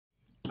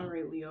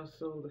right, Leo.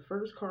 So the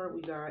first card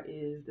we got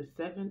is the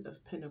Seven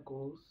of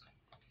Pentacles.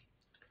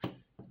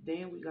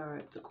 Then we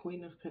got the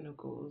Queen of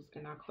Pentacles,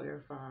 and I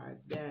clarified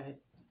that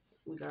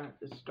we got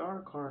the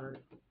Star card,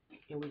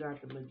 and we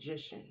got the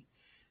Magician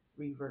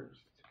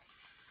reversed.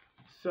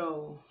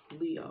 So,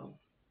 Leo,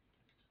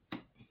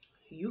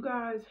 you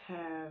guys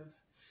have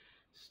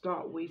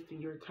stopped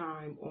wasting your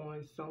time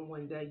on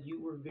someone that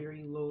you were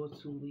very loyal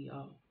to,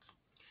 Leo.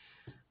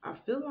 I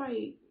feel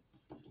like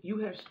you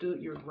have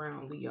stood your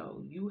ground,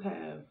 Leo. You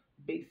have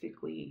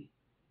basically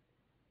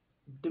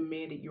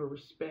demanded your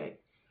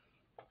respect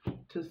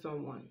to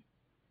someone.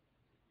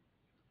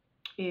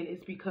 And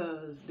it's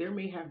because there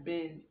may have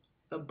been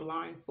a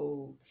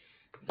blindfold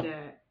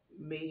that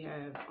may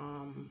have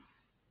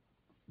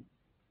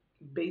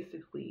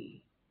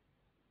basically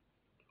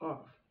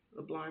off.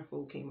 A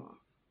blindfold came off.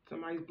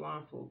 Somebody's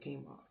blindfold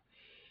came off.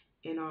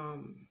 And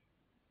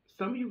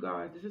some of you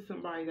guys, this is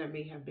somebody that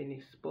may have been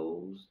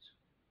exposed.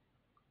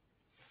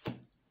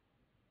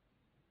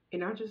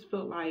 And I just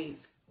felt like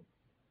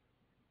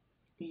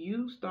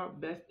you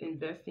stopped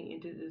investing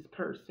into this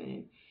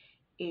person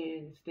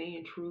and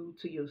staying true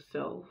to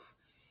yourself.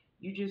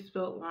 You just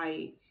felt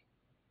like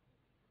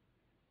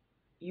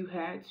you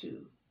had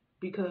to.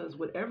 Because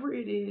whatever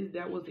it is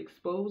that was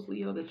exposed,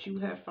 Leo, that you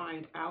have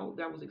found out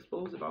that was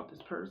exposed about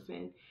this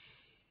person,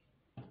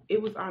 it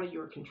was out of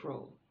your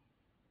control.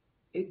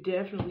 It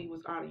definitely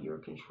was out of your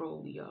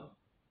control, Leo,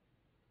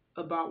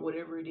 about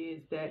whatever it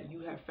is that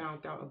you have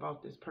found out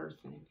about this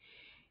person.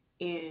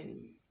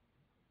 And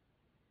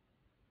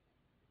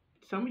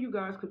some of you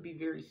guys could be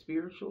very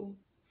spiritual,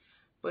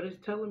 but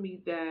it's telling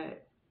me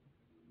that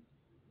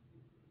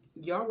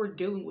y'all were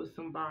dealing with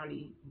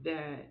somebody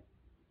that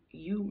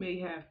you may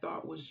have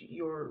thought was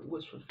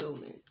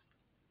fulfillment.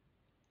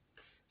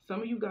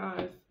 Some of you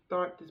guys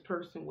thought this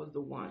person was the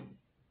one.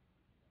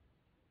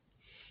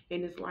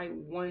 And it's like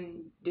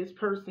when this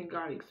person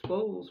got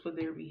exposed for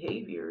their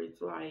behavior,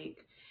 it's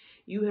like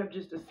you have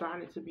just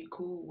decided to be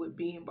cool with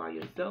being by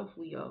yourself,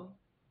 Leo.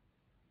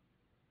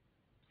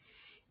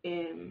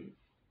 And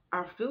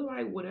I feel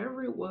like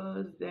whatever it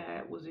was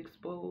that was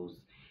exposed,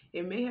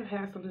 it may have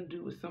had something to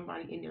do with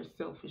somebody in their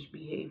selfish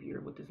behavior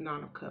with this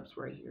Nine of Cups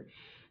right here.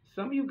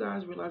 Some of you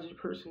guys realize this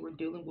person were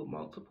dealing with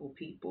multiple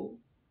people.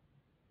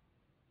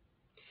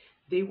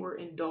 They were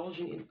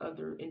indulging in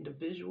other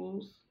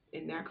individuals,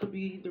 and that could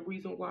be the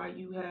reason why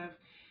you have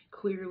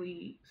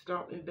clearly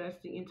stopped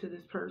investing into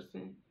this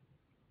person.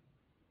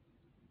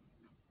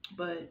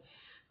 But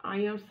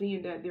I am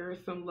seeing that there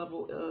is some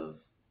level of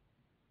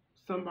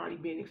somebody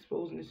being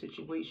exposed in the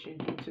situation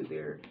due to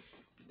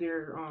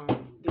their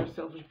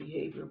selfish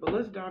behavior. But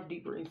let's dive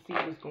deeper and see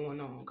what's going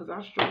on, because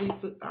I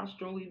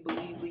strongly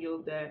believe,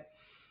 Leo, that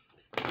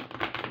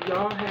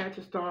y'all had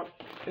to start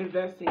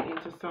investing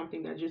into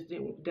something that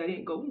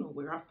didn't go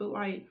nowhere. I feel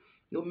like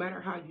no matter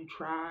how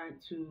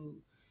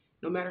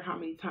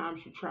many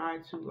times you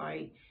tried to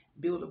like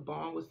build a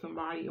bond with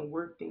somebody and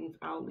work things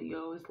out,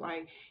 Leo, it's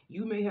like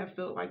you may have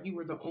felt like you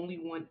were the only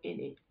one in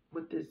it.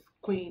 With this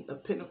Queen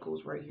of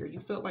Pentacles right here, you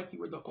felt like you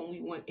were the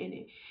only one in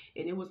it,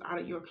 and it was out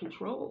of your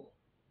control.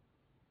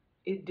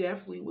 It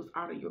definitely was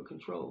out of your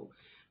control.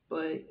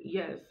 But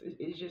yes,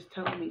 it's just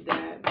telling me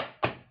that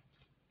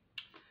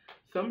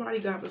somebody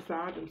got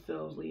beside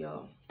themselves,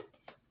 Leo.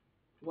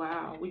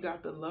 Wow, we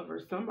got the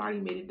Lover. Somebody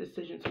made a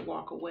decision to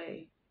walk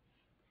away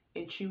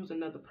and choose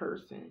another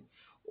person.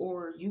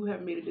 Or you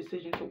have made a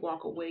decision to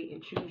walk away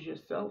and choose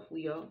yourself,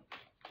 Leo.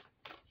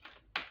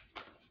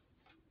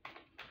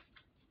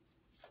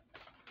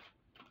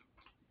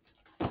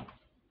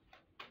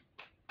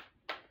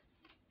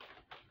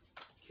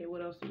 Okay,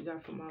 what else do we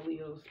got for my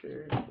Leo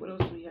spirit? What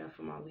else do we have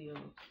for my Leos?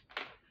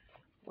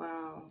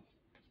 Wow.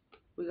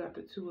 We got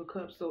the Two of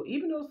Cups. So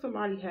even though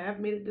somebody have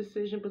made a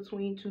decision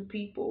between two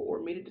people or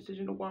made a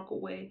decision to walk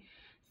away,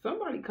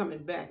 somebody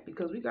coming back,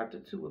 because we got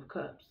the Two of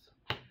Cups.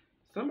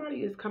 Somebody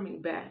is coming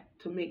back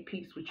to make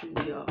peace with you,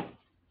 Leo.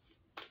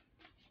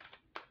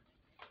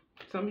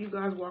 Some of you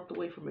guys walked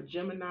away from a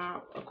Gemini,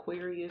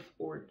 Aquarius,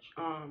 or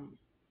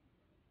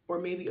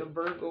maybe a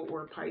Virgo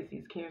or a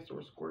Pisces, Cancer,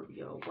 or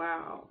Scorpio.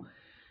 Wow.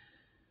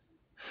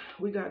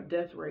 We got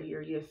Death right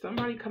here. Yes,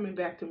 somebody coming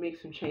back to make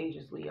some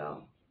changes,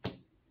 Leo.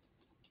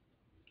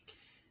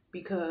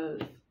 Because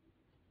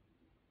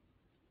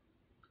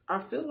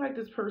I feel like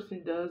this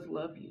person does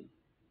love you.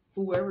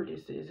 Whoever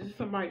this is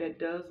somebody that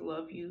does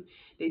love you.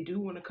 They do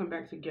want to come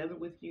back together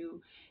with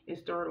you and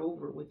start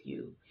over with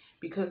you,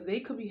 because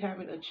they could be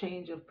having a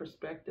change of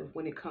perspective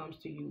when it comes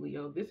to you,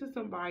 Leo. This is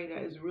somebody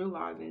that is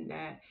realizing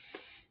that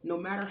no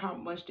matter how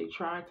much they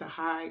try to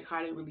hide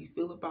how they really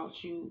feel about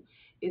you,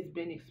 it's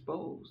been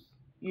exposed.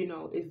 You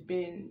know, it's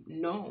been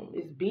known.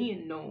 It's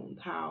being known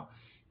how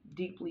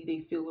deeply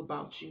they feel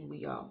about you,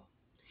 Leo.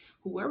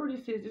 Whoever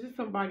this is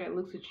somebody that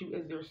looks at you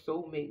as their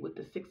soulmate with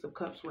the Six of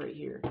Cups right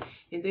here.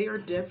 And they are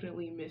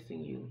definitely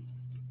missing you.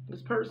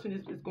 This person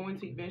is going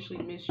to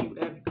eventually miss you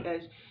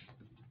as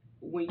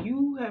when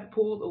you have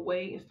pulled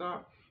away and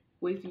start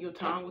wasting your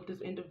time with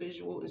this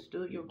individual and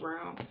stood your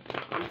ground.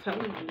 I'm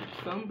telling you,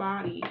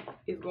 somebody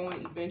is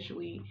going to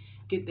eventually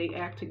get their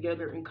act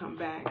together and come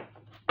back.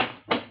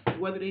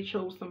 Whether they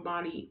chose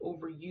somebody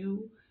over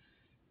you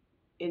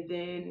and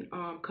then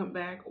come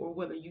back, or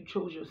whether you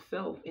chose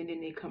yourself and then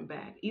they come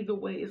back. Either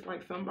way, it's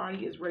like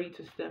somebody is ready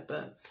to step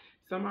up.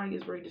 Somebody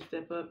is ready to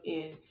step up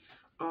and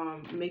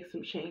make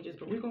some changes.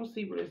 But we're going to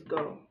see where this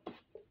goes.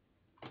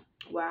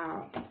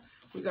 Wow.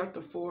 We got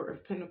the Four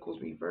of Pentacles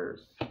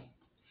reversed.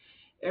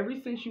 Ever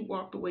since you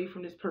walked away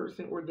from this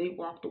person, or they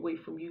walked away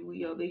from you,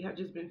 Leo, they have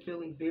just been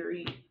feeling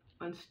very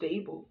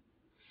unstable.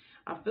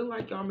 I feel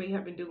like y'all may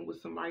have been dealing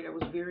with somebody that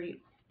was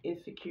very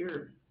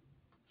insecure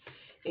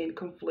and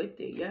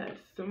conflicted. Yes,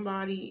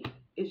 somebody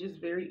is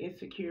just very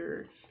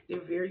insecure.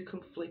 They're very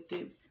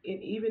conflicted.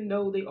 And even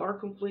though they are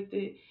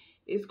conflicted,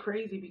 it's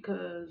crazy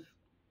because,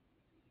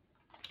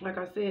 like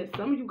I said,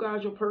 some of you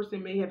guys, your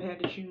person may have had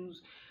to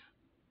choose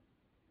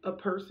a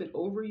person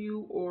over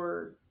you,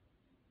 or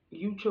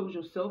you chose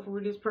yourself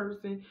over this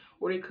person,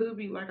 or they could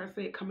be, like I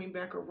said, coming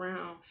back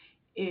around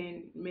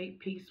and make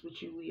peace with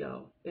you,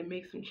 Leo, and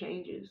make some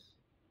changes.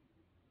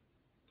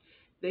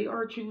 They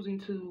are choosing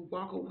to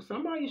walk away.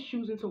 Somebody is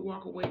choosing to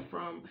walk away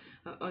from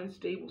an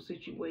unstable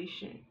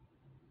situation,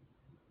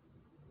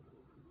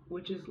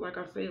 which is, like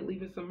I said,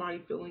 leaving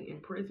somebody feeling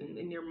imprisoned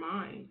in their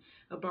mind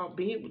about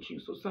being with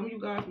you. So some of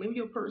you guys, maybe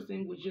your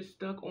person was just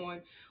stuck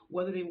on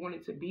whether they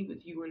wanted to be with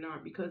you or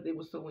not because they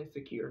were so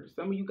insecure.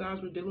 Some of you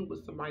guys were dealing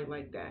with somebody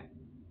like that.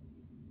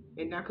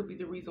 And that could be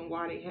the reason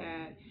why they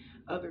had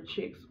other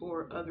chicks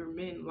or other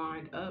men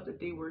lined up that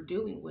they were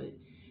dealing with,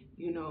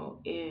 you know.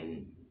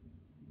 And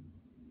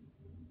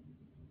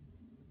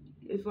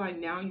it's like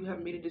now you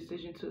have made a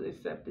decision to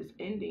accept this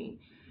ending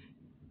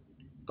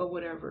or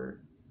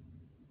whatever.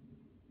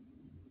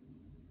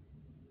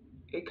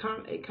 It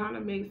kind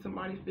of makes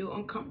somebody feel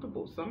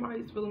uncomfortable.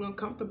 Somebody's feeling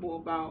uncomfortable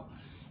about,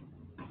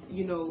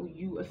 you know,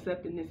 you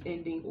accepting this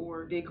ending,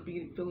 or they could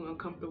be feeling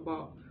uncomfortable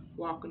about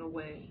walking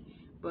away.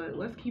 But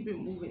let's keep it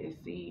moving and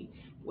see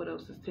what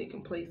else is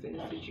taking place in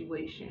the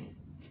situation.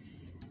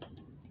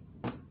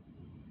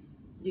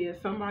 Yeah,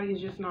 somebody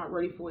is just not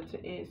ready for it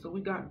to end. So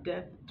we got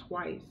death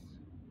twice.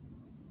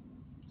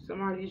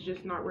 Somebody is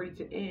just not ready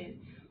to end.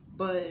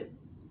 But,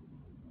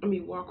 I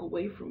mean, walk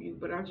away from you.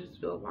 But I just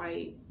feel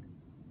like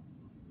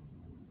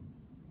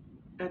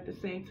at the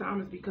same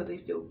time, it's because they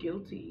feel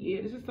guilty.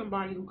 Yeah, this is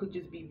somebody who could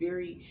just be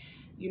very,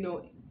 you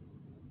know,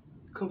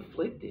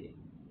 conflicted.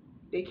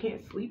 They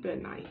can't sleep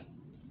at night.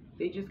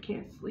 They just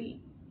can't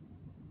sleep.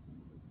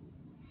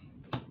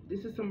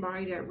 This is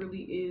somebody that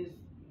really is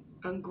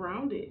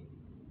ungrounded.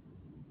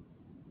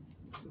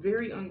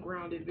 Very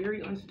ungrounded,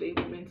 very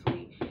unstable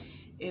mentally.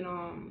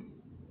 And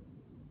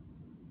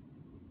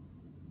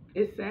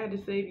it's sad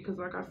to say because,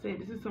 like I said,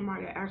 this is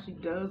somebody that actually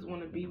does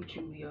want to be with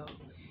you, Leo.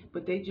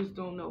 But they just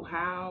don't know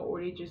how,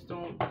 or they just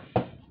don't,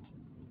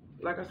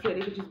 like I said,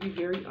 they could just be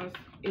very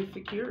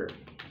insecure.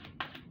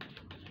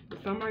 But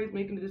somebody's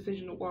making the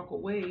decision to walk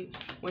away,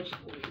 which,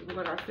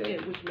 like I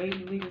said, which may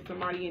be leaving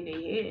somebody in their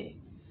head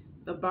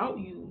about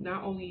you,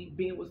 not only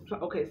being with,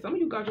 okay, some of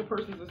you guys, your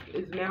person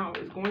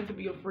is going to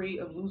be afraid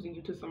of losing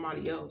you to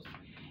somebody else.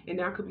 And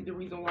that could be the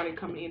reason why they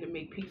come in to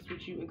make peace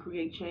with you and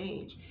create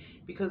change.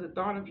 Because the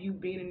thought of you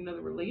being in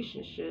another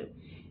relationship,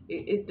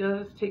 it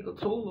does take a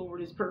toll over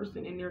this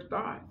person and their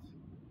thoughts.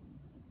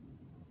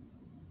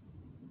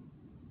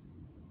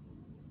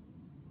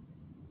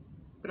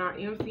 But I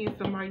am seeing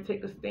somebody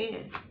take a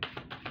stand.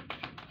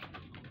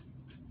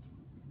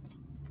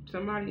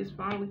 Somebody is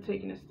finally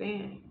taking a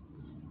stand.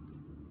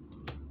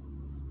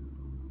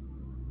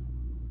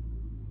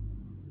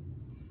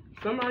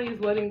 Somebody is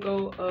letting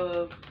go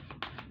of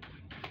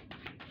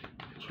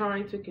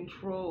trying to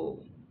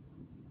control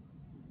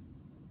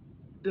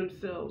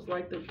themselves,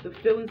 like the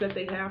feelings that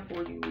they have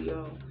for you,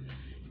 Leo.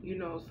 You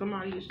know,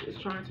 somebody is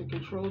trying to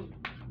control.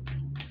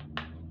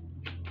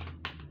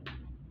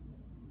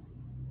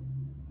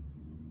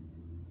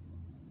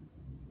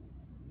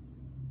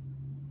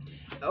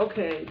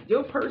 Okay,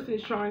 your person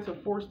is trying to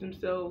force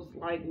themselves,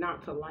 like,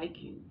 not to like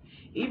you.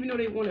 Even though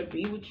they want to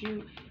be with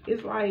you,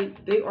 it's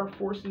like they are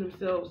forcing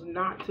themselves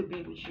not to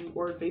be with you,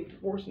 or they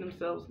forcing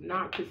themselves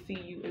not to see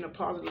you in a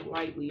positive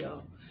light,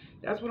 Leo.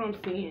 That's what I'm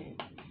seeing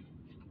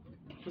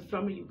for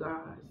some of you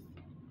guys.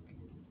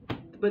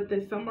 But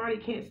that somebody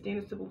can't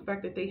stand the simple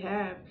fact that they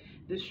have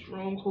this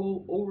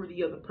stronghold over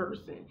the other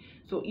person.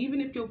 So even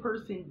if your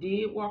person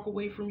did walk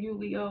away from you,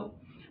 Leo,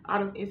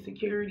 out of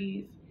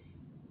insecurities,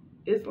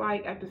 it's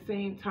like at the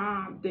same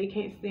time, they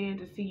can't stand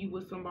to see you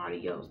with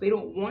somebody else. They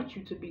don't want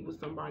you to be with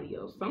somebody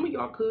else. Some of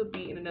y'all could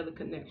be in another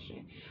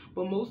connection.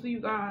 But most of you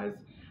guys,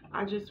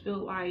 I just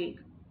feel like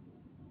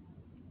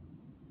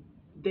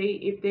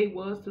if they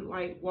was to,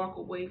 like, walk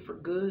away for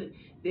good,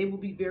 they will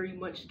be very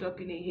much stuck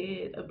in their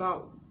head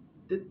about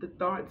the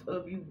thoughts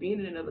of you being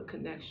in another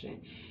connection.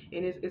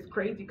 And it's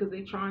crazy because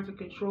they're trying to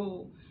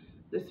control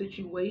the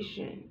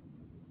situation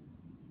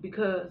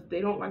because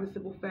they don't like the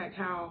simple fact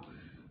how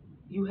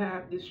you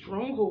have this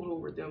stronghold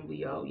over them,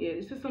 Leo. Yeah,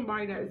 this is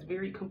somebody that is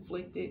very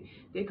conflicted.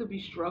 They could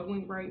be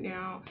struggling right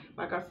now.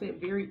 Like I said,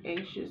 very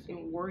anxious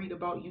and worried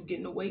about you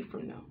getting away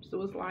from them.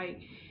 So it's like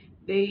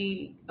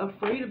They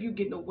afraid of you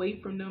getting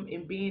away from them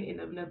and being in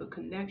another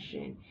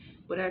connection.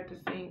 But at the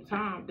same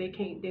time, they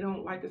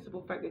don't like the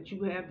simple fact that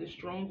you have this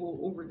stronghold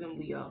over them,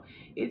 Leo.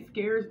 It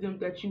scares them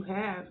that you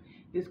have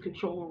this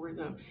control over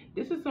them.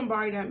 This is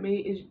somebody that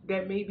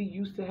may be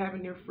used to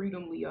having their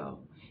freedom, Leo,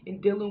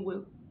 and dealing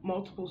with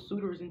multiple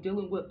suitors and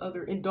dealing with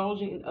other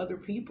indulging in other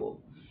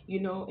people,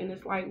 and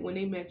it's like when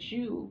they met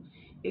you,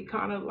 it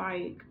kind of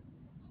like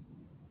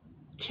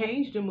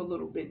changed them a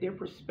little bit, their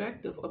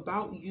perspective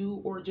about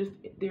you, or just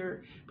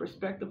their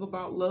perspective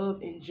about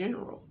love in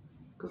general.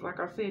 Because, like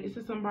I said, this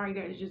is somebody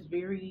that is just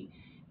very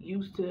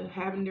used to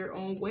having their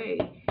own way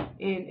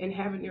and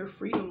having their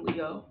freedom,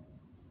 Leo.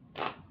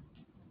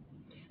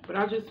 But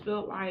I just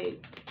felt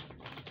like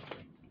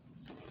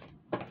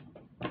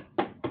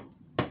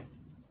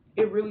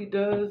it really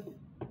does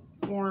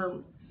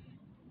form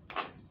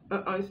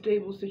an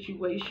unstable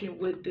situation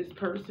with this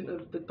person,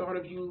 of the thought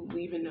of you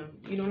leaving them.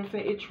 You know what I'm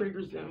saying? It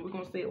triggers them. We're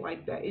going to say it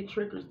like that. It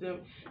triggers them,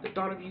 the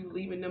thought of you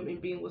leaving them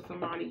and being with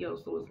somebody else.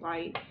 So it's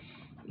like,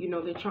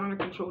 they're trying to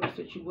control the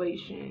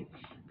situation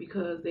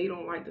because they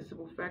don't like the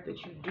simple fact that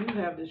you do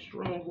have this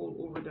stronghold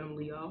over them,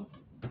 Leo.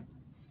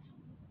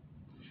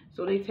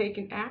 So they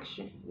taking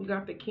action. We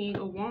got the King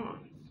of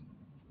Wands.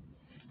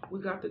 We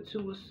got the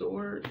Two of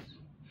Swords.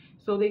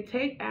 So they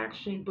take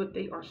action, but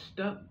they are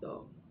stuck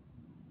though.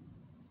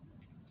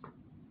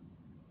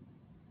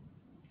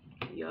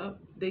 Yup.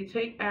 They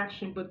take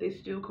action, but they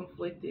still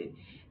conflicted.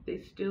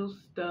 They still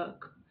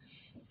stuck.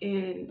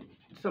 And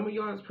some of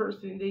y'all's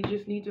person, they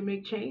just need to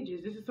make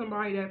changes. This is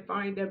somebody that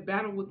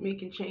battle with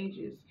making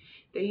changes.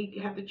 They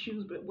have to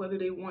choose whether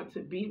they want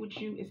to be with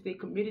you and stay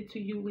committed to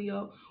you,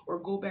 Leo, or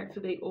go back to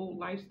their old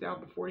lifestyle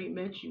before they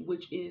met you,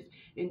 which is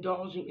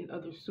indulging in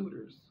other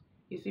suitors.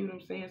 You see what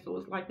I'm saying? So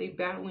it's like they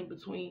battling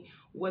between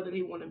whether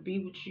they want to be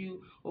with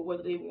you or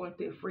whether they want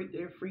their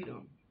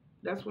freedom.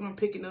 That's what I'm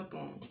picking up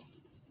on.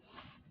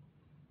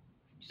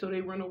 So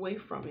they run away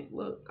from it.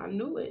 Look, I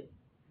knew it.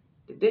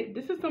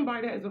 This is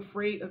somebody that is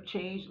afraid of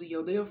change,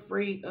 Leo. They're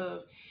afraid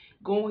of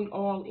going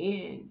all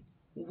in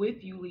with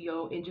you,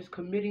 Leo, and just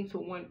committing to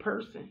one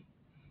person,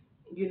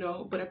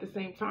 but at the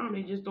same time,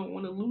 they just don't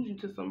want to lose you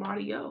to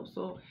somebody else.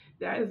 So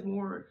that's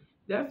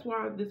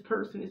why this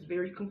person is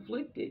very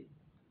conflicted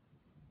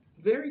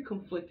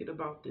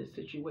about this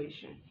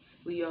situation,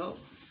 Leo.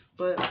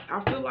 But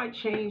I feel like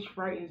change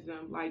frightens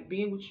them. Like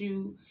being with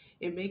you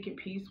and making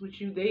peace with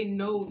you, they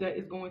know that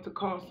it's going to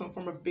cause some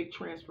form of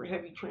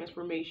heavy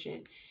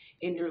transformation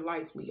in their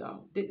life,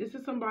 Leo. This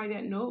is somebody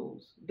that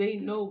knows. They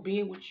know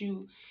being with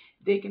you,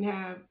 they can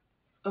have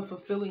a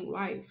fulfilling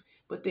life,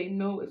 but they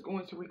know it's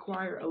going to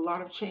require a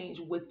lot of change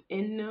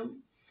within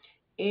them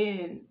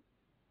and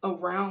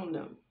around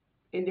them.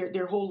 And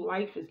their whole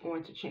life is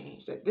going to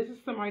change. That this is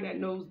somebody that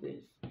knows this,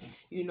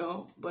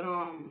 But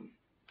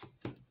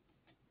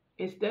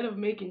instead of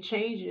making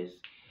changes,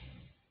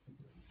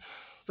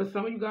 for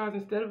some of you guys,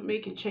 instead of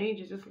making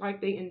changes, it's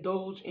like they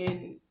indulge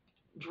in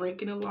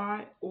drinking a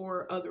lot,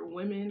 or other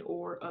women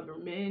or other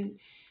men,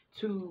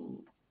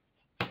 to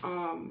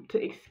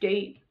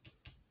escape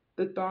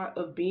the thought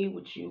of being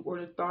with you, or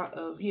the thought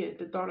of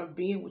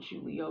being with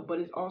you, Leo. But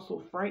it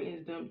also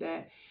frightens them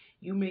that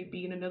you may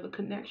be in another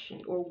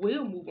connection, or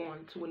will move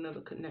on to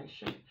another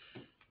connection.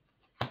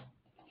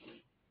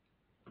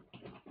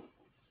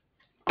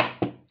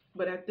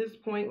 But at this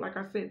point, like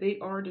I said, they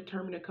are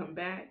determined to come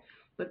back,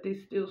 but they're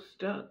still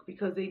stuck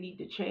because they need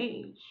to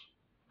change.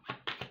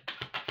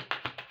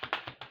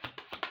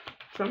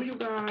 Some of you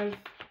guys,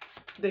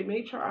 they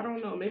may try, I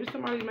don't know, maybe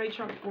somebody may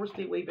try to force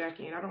their way back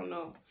in. I don't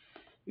know.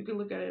 You can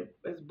look at it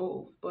as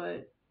both,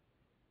 but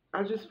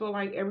I just feel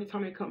like every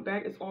time they come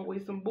back, it's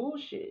always some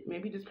bullshit.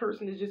 Maybe this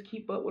person is just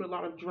keep up with a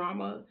lot of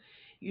drama.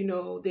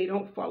 They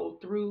don't follow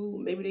through.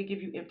 Maybe they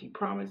give you empty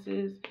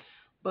promises.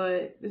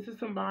 But this is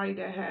somebody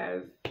that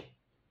has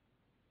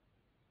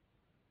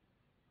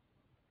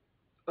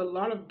a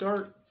lot of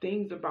dark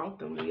things about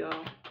them,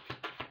 Leo.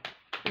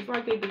 It's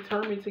like they're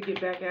determined to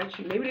get back at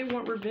you. Maybe they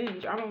want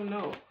revenge. I don't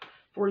know.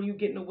 For you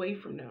getting away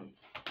from them.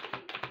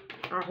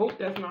 I hope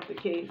that's not the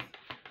case.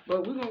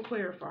 But we're going to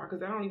clarify,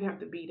 because I don't even have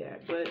to be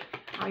that. But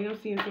I am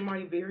seeing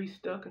somebody very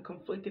stuck and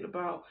conflicted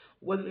about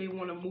whether they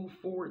want to move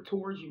forward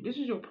towards you. This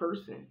is your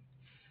person.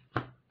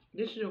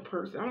 This is your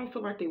person. I don't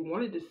feel like they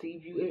want to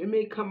deceive you. It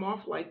may come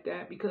off like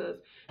that because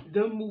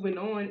them moving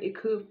on, it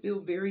could feel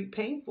very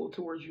painful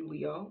towards you,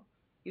 Leo.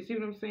 You see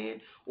what I'm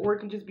saying? Or it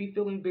can just be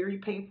feeling very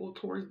painful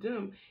towards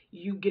them,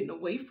 you getting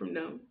away from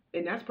them.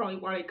 And that's probably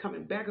why they're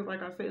coming back. Because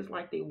like I said, it's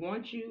like they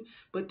want you,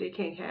 but they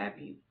can't have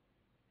you.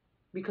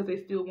 Because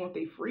they still want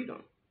their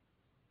freedom.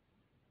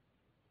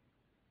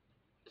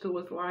 So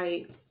it's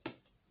like,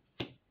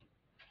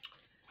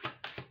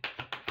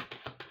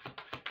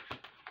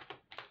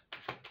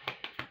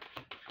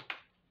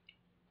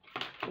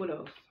 what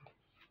else?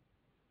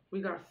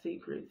 We got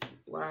secrets.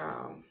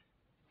 Wow.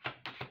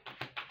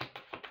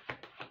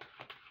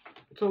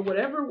 So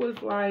whatever was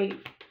like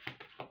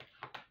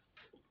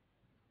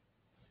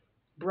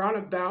brought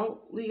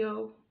about,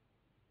 Leo,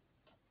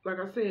 like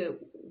I said,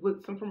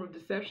 with some form of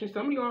deception,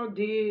 some of y'all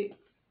did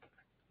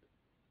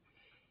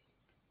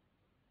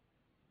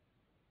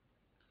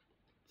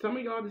Some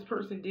of y'all, this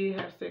person did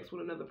have sex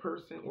with another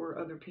person or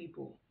other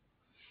people,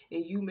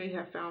 and you may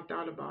have found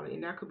out about it,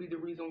 and that could be the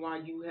reason why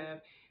you have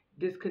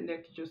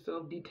disconnected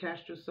yourself,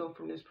 detached yourself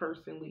from this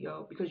person,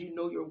 Leo, because you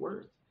know your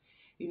worth.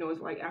 You know,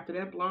 it's like after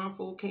that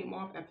blindfold came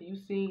off, after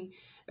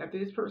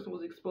this person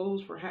was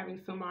exposed for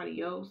having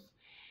somebody else,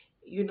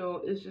 you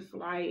know, it's just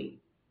like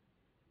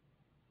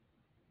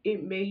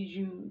it made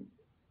you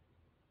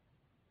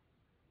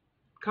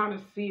kind of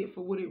see it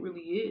for what it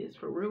really is,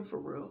 for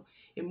real,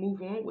 and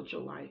move on with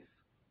your life.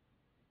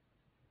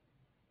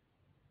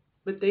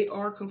 But they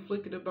are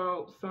conflicted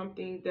about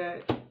something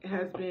that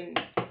has been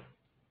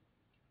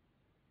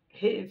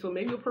hidden. So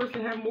maybe a person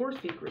have more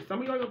secrets.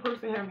 Some of y'all, your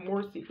person have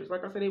more secrets.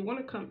 Like I said, they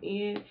want to come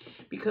in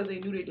because they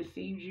knew they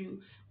deceived you,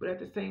 but at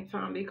the same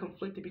time, they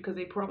conflicted because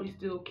they probably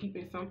still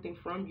keeping something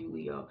from you,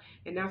 Leo.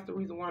 And that's the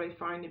reason why they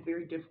find it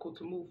very difficult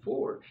to move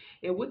forward.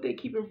 And what they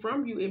keeping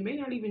from you, it may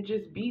not even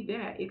just be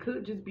that. It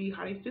could just be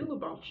how they feel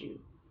about you.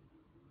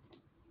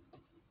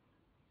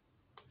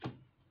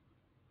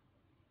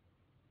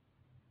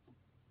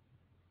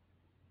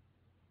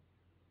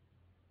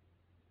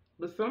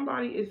 But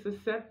somebody is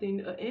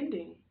accepting an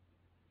ending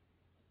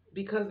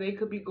because they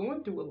could be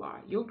going through a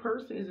lot. Your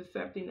person is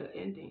accepting an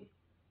ending.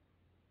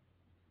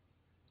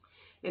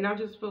 And I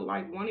just feel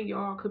like one of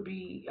y'all could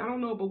be, I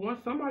don't know, but once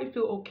somebody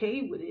feel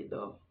okay with it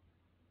though.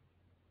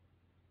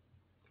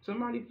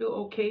 Somebody feel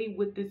okay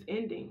with this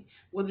ending.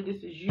 Whether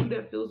this is you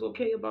that feels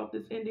okay about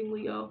this ending,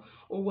 Leo,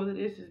 or whether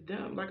this is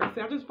them. Like I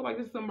said, I just feel like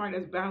this is somebody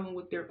that's battling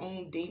with their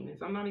own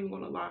demons. I'm not even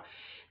going to lie.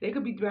 They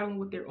could be battling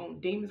with their own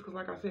demons because,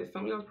 like I said,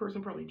 some of y'all's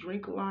person probably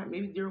drink a lot.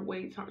 Maybe their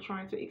way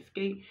trying to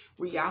escape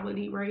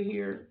reality right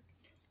here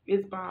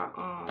is by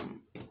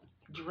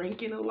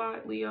drinking a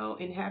lot, Leo,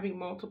 and having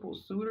multiple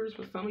suitors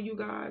for some of you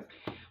guys.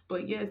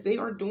 But yes, they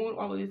are doing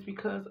all of this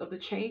because of the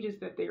changes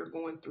that they are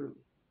going through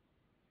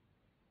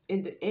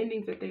and the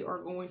endings that they are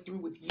going through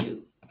with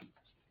you.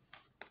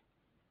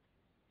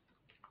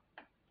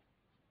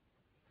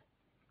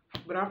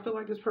 But I feel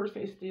like this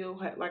person is still,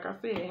 like I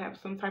said, have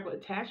some type of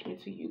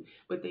attachment to you,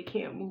 but they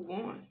can't move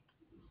on.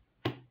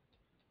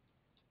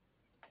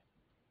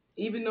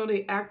 Even though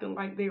they acting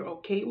like they're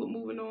okay with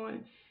moving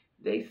on,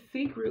 they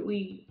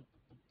secretly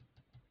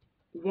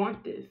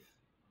want this.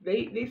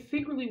 They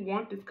secretly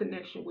want this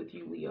connection with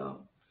you,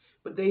 Leo.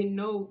 But they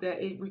know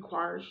that it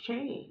requires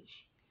change.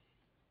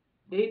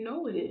 They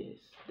know it is.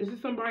 This is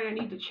somebody that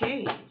needs to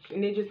change,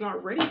 and they're just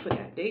not ready for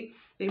that. They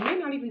may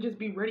not even just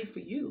be ready for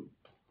you.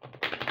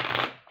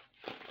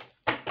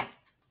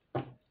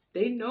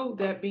 They know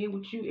that being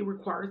with you, it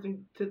requires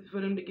them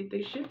for them to get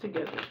their shit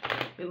together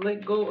and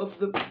let go of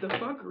the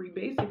fuckery,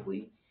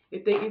 basically.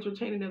 If they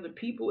entertaining other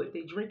people, if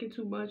they drinking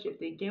too much, if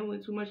they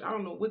gambling too much, I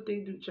don't know what they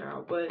do,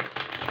 child. But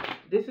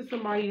this is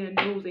somebody that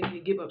knows they need to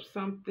give up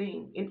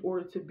something in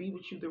order to be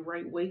with you the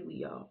right way,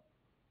 Leo.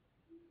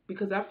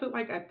 Because I feel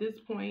like at this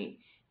point,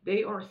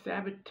 they are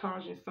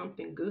sabotaging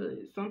something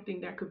good,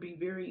 something that could be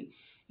very,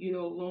 you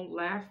know, long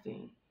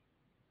lasting.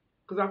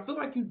 Because I feel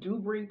like you do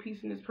bring peace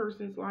in this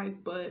person's life,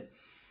 but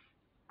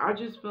I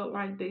just felt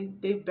like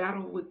they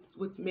battle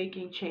with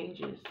making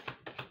changes.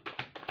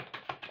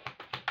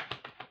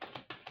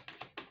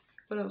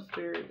 What else,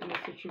 Spirit, in this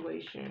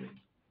situation?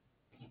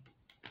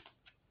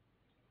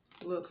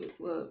 Look.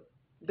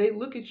 They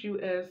look at you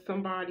as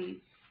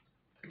somebody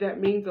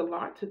that means a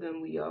lot to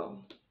them,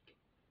 Leo.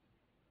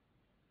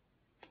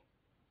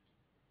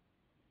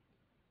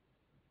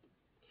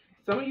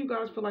 Some of you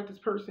guys feel like this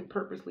person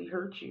purposely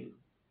hurt you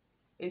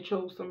and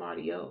chose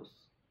somebody else,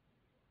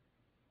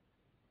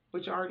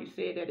 which I already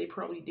said that they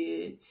probably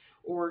did,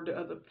 or the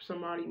other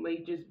somebody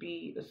may just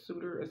be a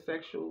suitor, a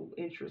sexual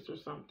interest or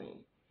something.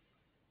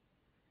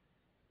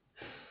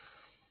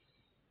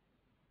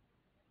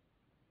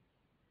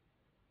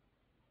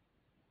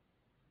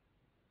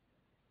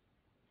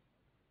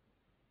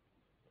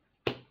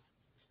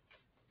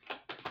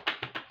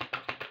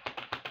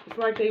 It's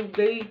like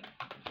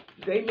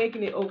they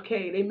making it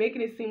okay. They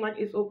making it seem like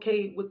it's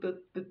okay with the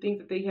things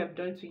that they have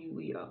done to you,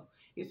 Leo.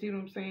 You see what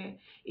I'm saying?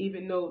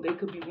 Even though they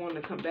could be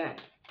wanting to come back.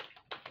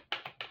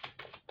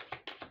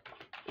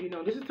 You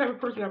know, this is the type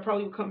of person that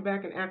probably will come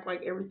back and act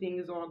like everything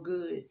is all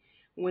good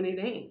when it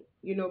ain't.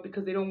 You know,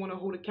 because they don't want to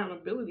hold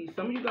accountability.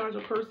 Some of you guys are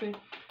a person,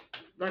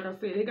 like I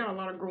said, they got a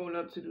lot of growing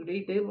up to do.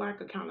 They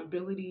lack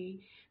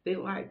accountability. They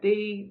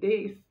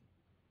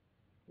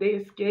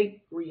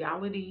escape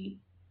reality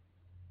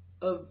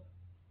of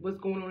what's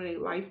going on in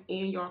their life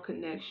and your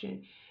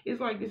connection.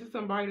 It's like this is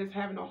somebody that's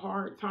having a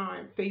hard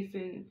time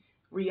facing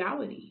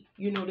reality.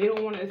 You know, they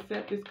don't want to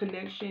accept this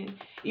connection,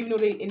 even though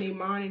they in their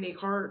mind and their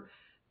heart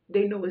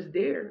they know it's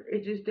there.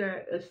 It's just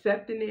that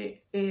accepting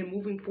it and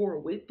moving forward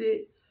with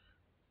it,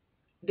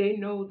 they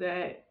know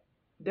that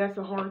that's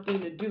a hard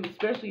thing to do,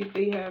 especially if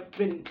they have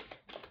been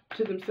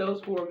to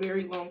themselves for a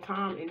very long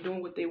time and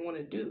doing what they want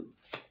to do.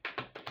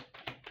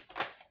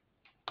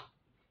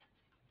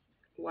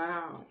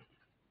 Wow.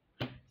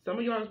 Some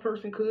of y'all's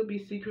person could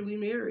be secretly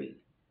married.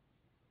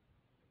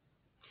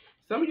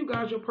 Some of you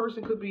guys, your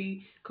person could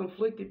be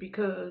conflicted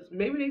because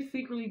maybe they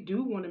secretly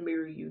do want to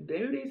marry you.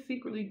 Maybe they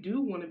secretly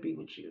do want to be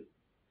with you.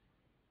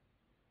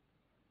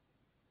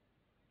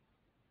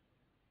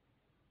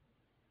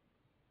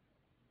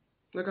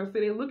 Like I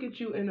said, they look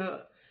at you and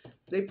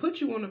they put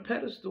you on a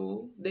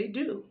pedestal. They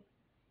do.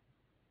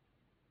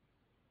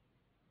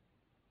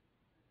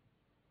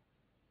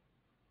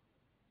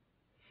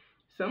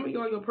 Some of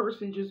y'all, your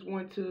person just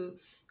want to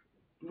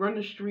run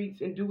the streets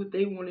and do what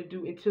they want to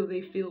do until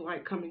they feel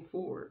like coming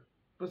forward.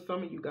 For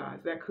some of you guys,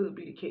 that could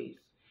be the case.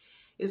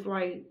 It's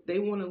like they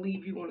want to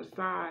leave you on the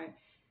side,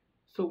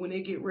 so when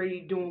they get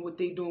ready doing what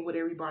they're doing with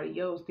everybody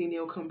else, then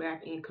they'll come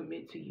back and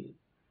commit to you.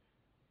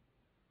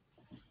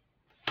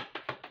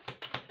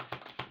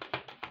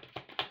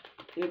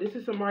 Yeah, this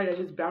is somebody that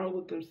just battled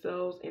with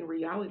themselves in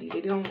reality.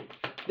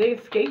 They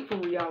escape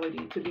from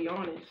reality, to be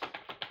honest.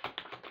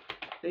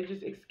 They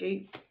just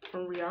escape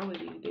from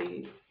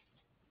reality.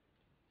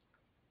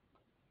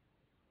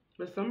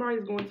 But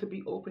somebody's going to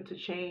be open to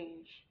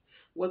change,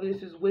 whether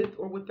this is with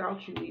or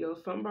without you, Leo.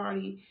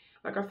 Somebody,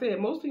 like I said,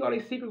 most of y'all,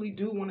 they secretly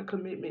do want a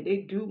commitment.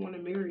 They do want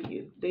to marry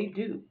you. They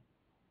do.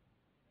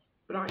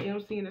 But I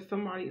am seeing that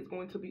somebody is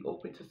going to be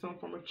open to some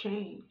form of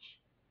change,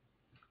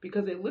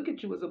 because they look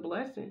at you as a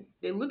blessing.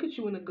 They look at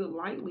you in a good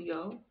light,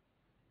 Leo.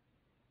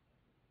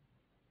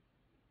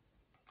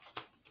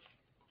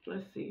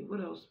 Let's see. What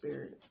else,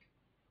 Spirit?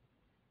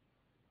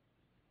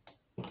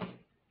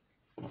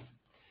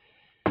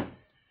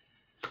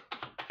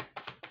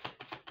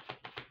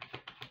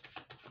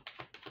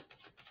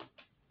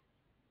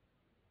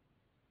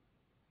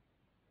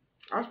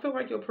 I feel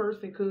like your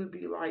person could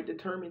be like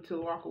determined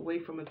to walk away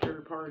from a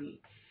third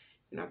party.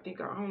 And I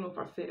don't know if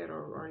I said that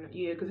or not.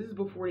 Yeah, because this is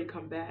before they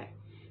come back.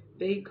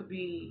 They could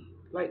be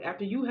like,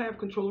 after you have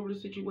control over the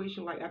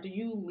situation, like after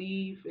you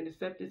leave and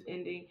accept this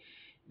ending,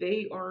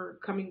 they are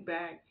coming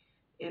back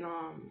and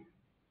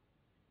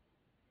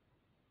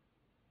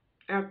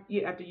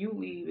after you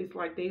leave, it's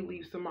like they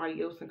leave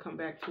somebody else and come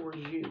back towards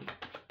you.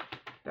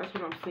 That's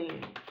what I'm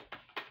seeing.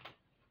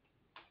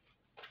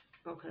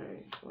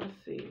 Okay, let's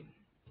see.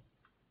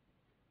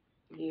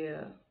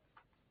 Yeah.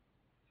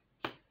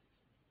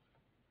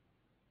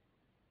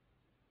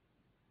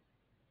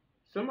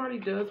 Somebody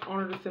does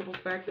honor the simple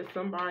fact that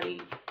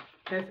somebody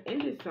has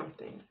ended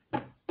something.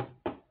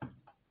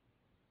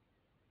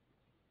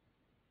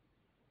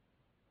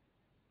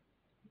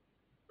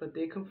 But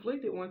they're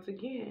conflicted once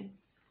again.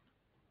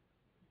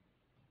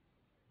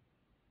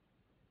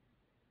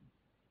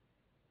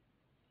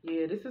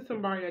 Yeah, this is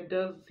somebody that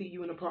does see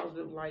you in a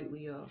positive light,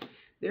 Leo.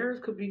 There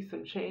could be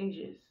some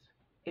changes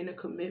in a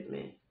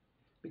commitment,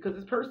 because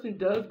this person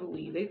does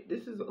believe.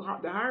 This is the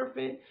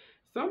Hierophant.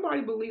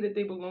 Somebody believe that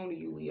they belong to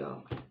you,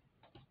 Leo.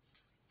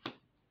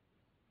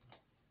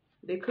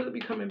 They could be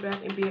coming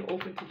back and being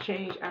open to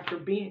change after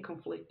being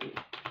conflicted.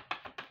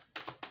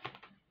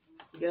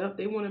 Yep,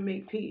 they want to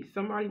make peace.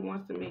 Somebody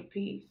wants to make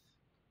peace.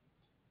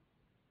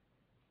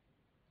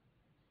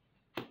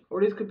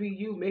 Or this could be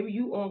you. Maybe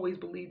you always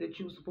believe that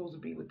you were supposed to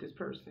be with this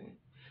person.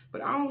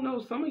 But I don't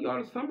know. Some of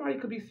y'all, somebody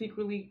could be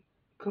secretly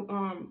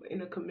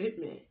in a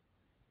commitment,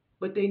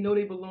 but they know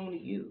they belong to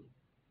you.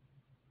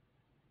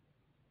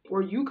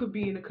 Or you could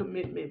be in a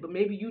commitment, but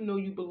maybe you know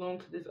you belong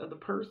to this other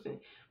person,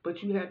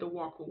 but you had to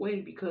walk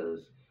away because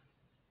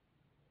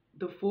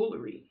the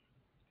foolery.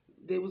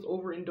 They was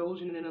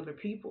overindulging in other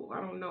people.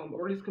 I don't know.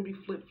 Or this can be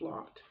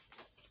flip-flopped.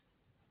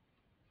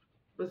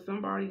 But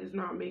somebody is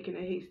not making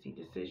a hasty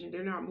decision.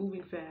 They're not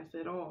moving fast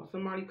at all.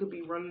 Somebody could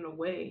be running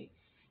away.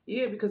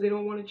 Yeah, because they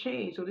don't want to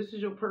change. So this is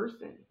your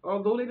person.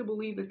 Although they do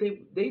believe that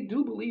they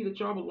do believe that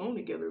y'all belong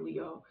together,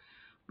 Leo.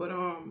 But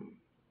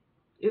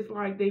it's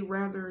like they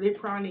pride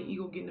and their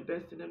ego getting the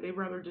best of them. They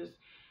rather just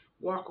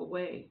walk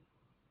away.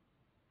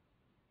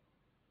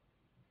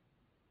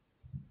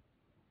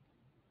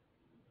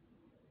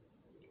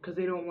 Because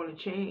they don't want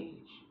to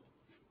change.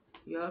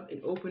 Yup,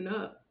 and open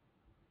up.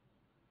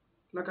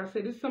 Like I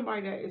said, it's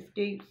somebody that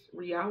escapes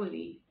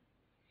reality.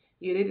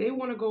 Yeah, they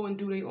want to go and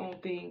do their own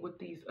thing with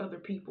these other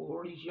people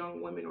or these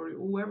young women or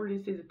whoever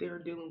this is that they're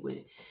dealing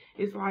with.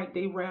 It's like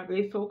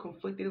they so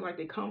conflicted, like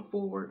they come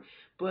forward,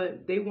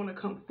 but they want to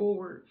come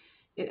forward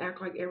and act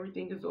like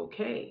everything is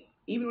okay.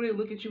 Even though they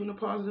look at you in a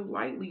positive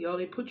light, Leo,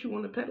 they put you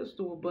on the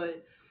pedestal,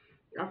 but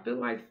I feel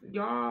like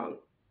y'all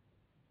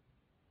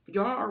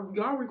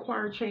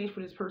require change for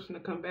this person to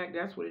come back.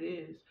 That's what it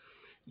is.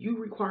 You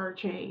require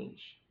change.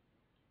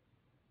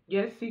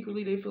 Yes,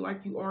 secretly they feel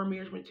like you are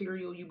marriage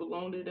material, you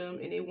belong to them,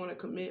 and they want to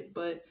commit,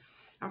 but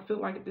I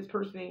feel like if this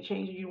person ain't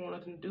changing, you don't want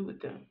nothing to do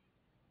with them.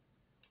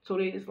 So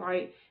it's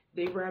like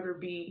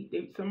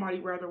somebody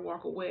rather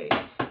walk away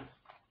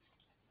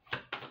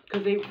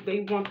because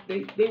they want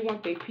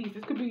their peace.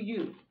 This could be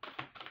you.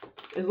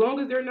 As long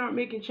as they're not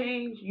making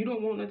change, you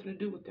don't want nothing to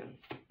do with them.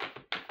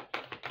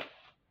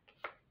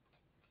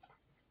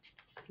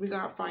 We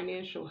got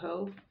financial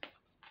health.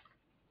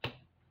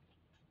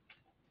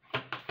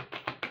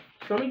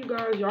 Some of you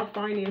guys, y'all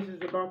finances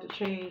is about to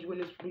change when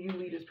you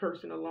leave this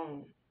person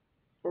alone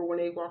or when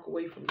they walk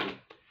away from you.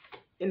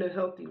 in a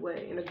healthy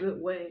way, in a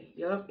good way.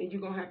 Yup, and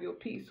you're gonna have your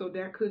peace. So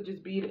that could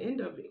just be the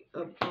end of it,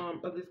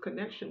 of this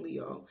connection,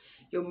 Leo.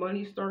 Your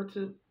money start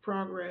to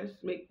progress,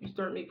 you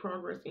start make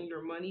progress in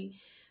your money,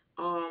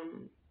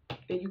 and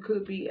you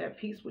could be at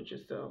peace with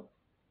yourself.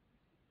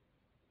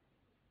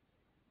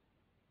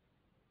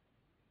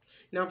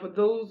 Now, for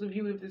those of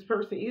you, if this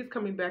person is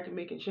coming back and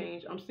making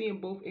change, I'm seeing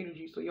both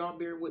energies, so y'all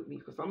bear with me,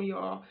 because some of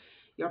y'all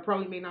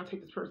probably may not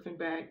take this person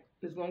back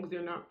as long as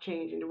they're not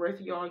changing. The rest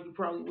of y'all, you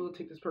probably will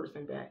take this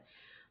person back.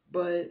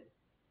 But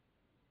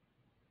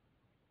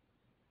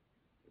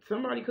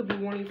somebody could be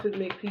wanting to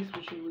make peace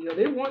with you, Leo.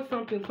 They want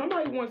something.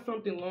 Somebody wants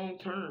something long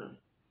term.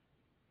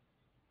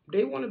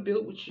 They want to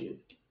build with you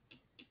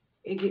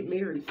and get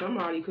married.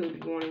 Somebody could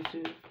be wanting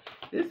to.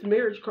 This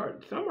marriage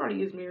card,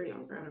 somebody is married.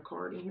 I've got a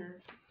card in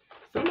here.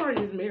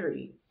 Somebody is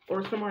married,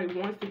 or somebody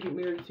wants to get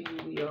married to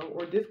you, Leo.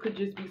 Or this could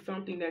just be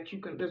something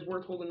that's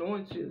worth holding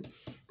on to,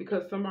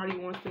 because somebody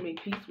wants to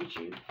make peace with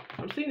you.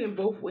 I'm seeing it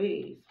both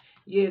ways.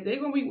 Yeah, they're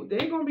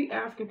gonna be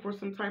asking for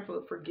some type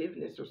of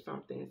forgiveness or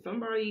something.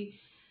 Somebody.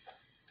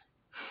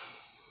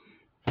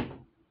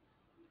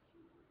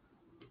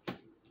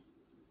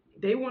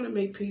 They want to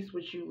make peace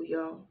with you,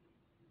 Leo,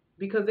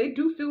 because they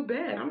do feel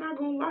bad. I'm not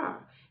going to lie.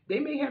 They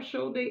may have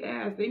showed their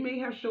ass. They may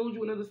have showed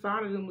you another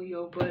side of them,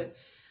 Leo, but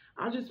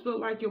I just feel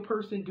like your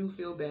person do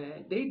feel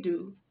bad. They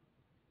do.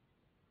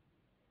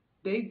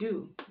 They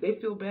do. They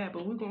feel bad,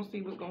 but we're going to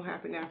see what's going to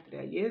happen after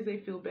that. Yes,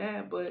 they feel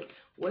bad, but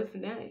what's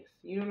next?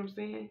 You know what I'm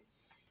saying?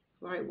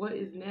 Like, what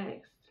is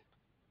next?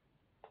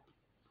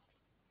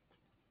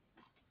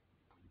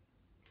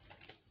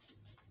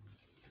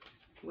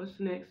 What's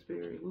next,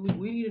 Spirit?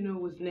 We need to know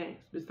what's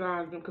next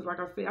besides them. Because like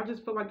I said, I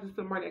just feel like this is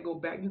somebody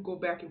that you go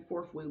back and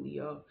forth with,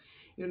 Leo.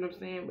 You know what I'm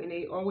saying? And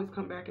they always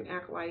come back and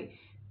act like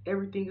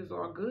everything is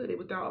all good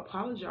without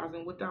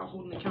apologizing, without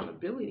holding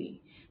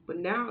accountability. But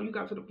now you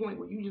got to the point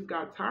where you just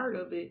got tired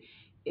of it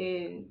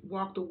and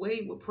walked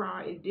away with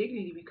pride and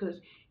dignity, because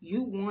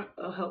you want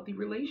a healthy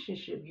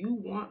relationship. You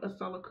want a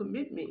solid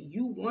commitment.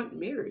 You want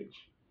marriage.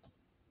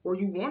 Or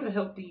you want a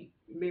healthy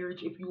marriage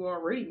if you are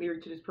already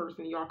married to this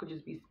person. Y'all could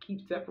just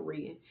keep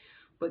separating,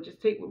 but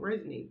just take what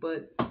resonates.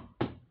 But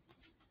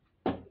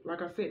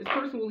like I said, this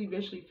person will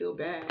eventually feel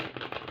bad.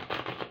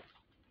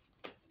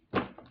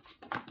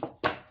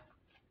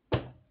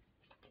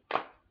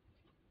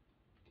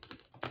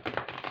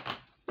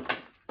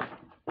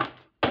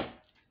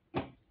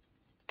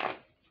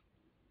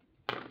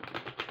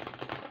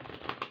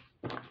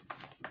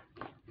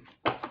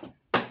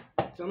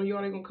 Some of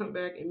y'all ain't gonna come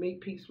back and make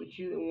peace with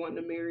you and wanting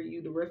to marry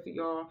you. The rest of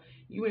y'all,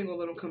 you ain't gonna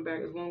let them come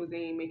back as long as they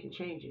ain't making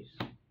changes.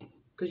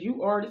 Because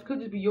this could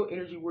just be your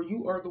energy where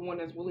you are the one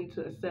that's willing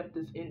to accept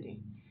this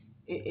ending.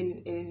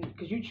 And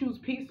because you choose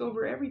peace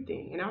over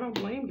everything. And I don't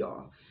blame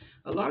y'all.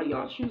 A lot of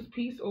y'all choose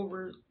peace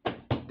over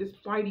this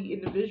flighty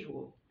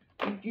individual.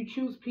 You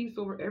choose peace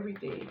over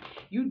everything.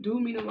 You do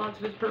mean a lot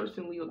to this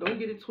person, Leo. Don't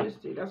get it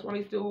twisted. That's why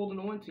they still holding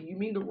on to you. You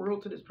mean the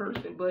world to this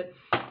person, but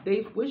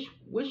they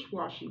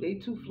wish-washy. They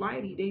too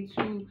flighty. They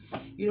too,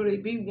 they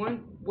be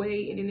one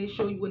way and then they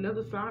show you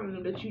another side of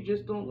them that you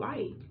just don't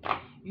like,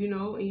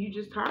 and you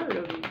just tired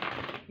of it.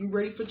 You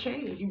ready for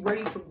change. You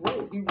ready for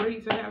growth. You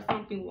ready to have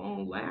something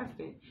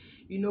long-lasting,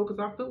 because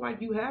I feel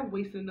like you have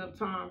wasted enough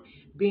time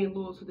being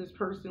loyal to this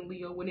person,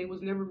 Leo, when they was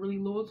never really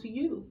loyal to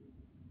you.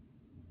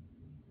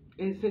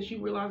 And since you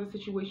realize the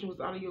situation was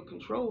out of your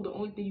control, the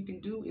only thing you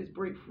can do is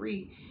break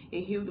free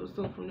and heal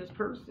yourself from this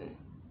person.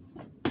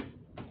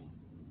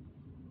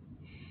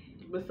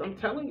 But I'm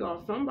telling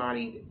y'all,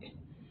 something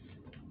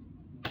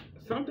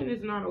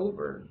is not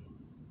over.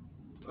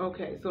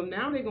 Okay, so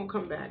now they're going to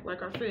come back.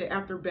 Like I said,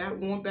 after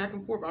going back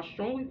and forth, I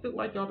strongly feel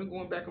like y'all been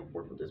going back and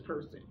forth with this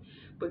person.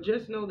 But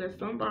just know that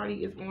somebody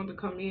is going to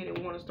come in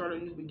and want to start a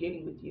new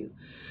beginning with you.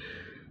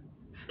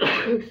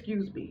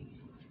 Excuse me.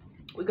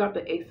 We got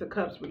the Ace of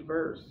Cups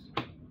reversed.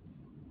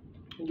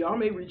 Y'all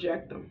may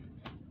reject them.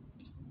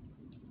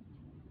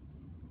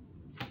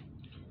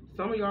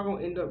 Some of y'all going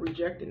to end up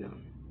rejecting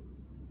them.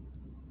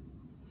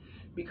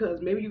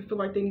 Because maybe you feel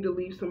like they need to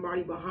leave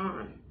somebody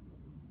behind.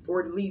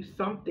 Or leave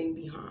something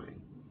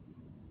behind.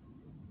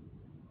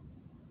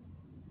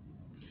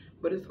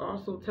 But it's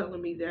also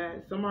telling me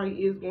that somebody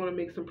is going to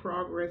make some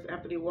progress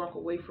after they walk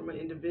away from an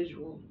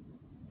individual.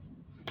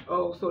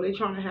 Oh, so they're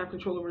trying to have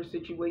control over the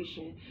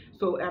situation.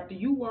 So after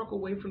you walk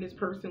away from this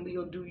person,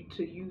 Leo, due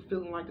to you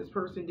feeling like this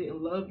person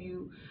didn't love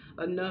you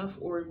enough,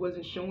 or it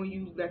wasn't showing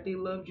you that they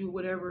loved you,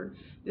 whatever,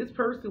 this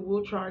person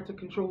will try to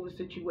control the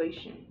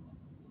situation.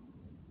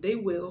 They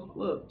will.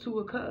 Look, Two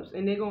of Cups.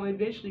 And they're going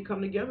to eventually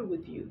come together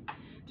with you.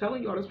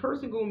 Telling y'all, this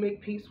person going to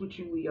make peace with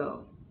you,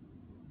 Leo.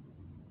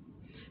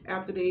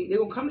 After they're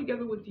going to come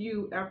together with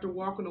you after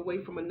walking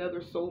away from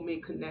another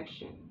soulmate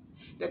connection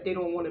that they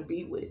don't want to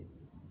be with.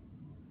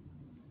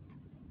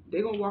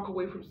 They're going to walk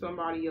away from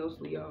somebody else,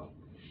 Leo.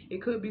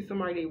 It could be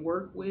somebody they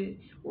work with,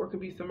 or it could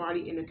be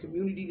somebody in the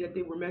community that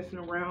they were messing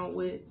around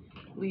with,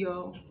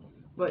 Leo.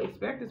 But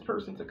expect this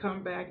person to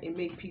come back and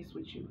make peace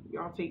with you.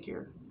 Y'all take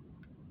care.